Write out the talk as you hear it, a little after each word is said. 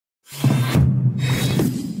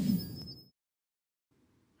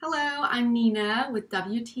I'm Nina with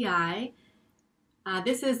WTI.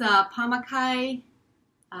 This is a POMAIKAI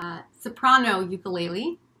Soprano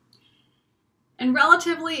Ukulele. And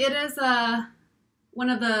relatively it is one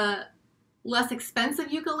of the less expensive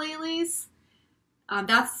ukuleles.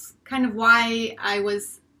 That's kind of why I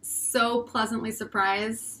was so pleasantly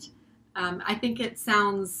surprised. I think it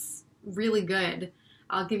sounds really good.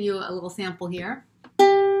 I'll give you a little sample here.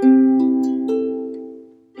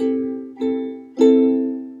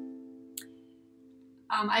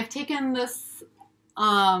 I've taken this,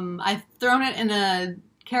 I've thrown it in a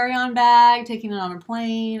carry-on bag, taken it on a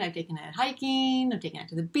plane, I've taken it hiking, I've taken it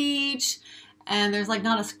to the beach, and there's like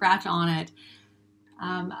not a scratch on it.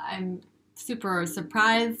 I'm super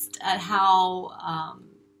surprised at how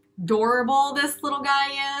durable this little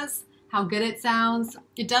guy is, how good it sounds.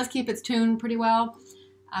 It does keep its tune pretty well.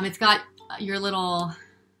 It's got your little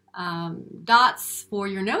dots for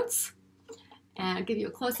your notes, and I'll give you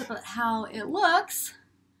a close-up at how it looks.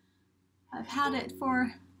 I've had it for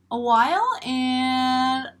a while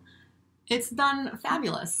and it's done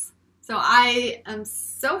fabulous. So I am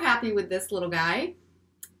so happy with this little guy,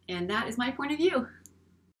 and that is my point of view.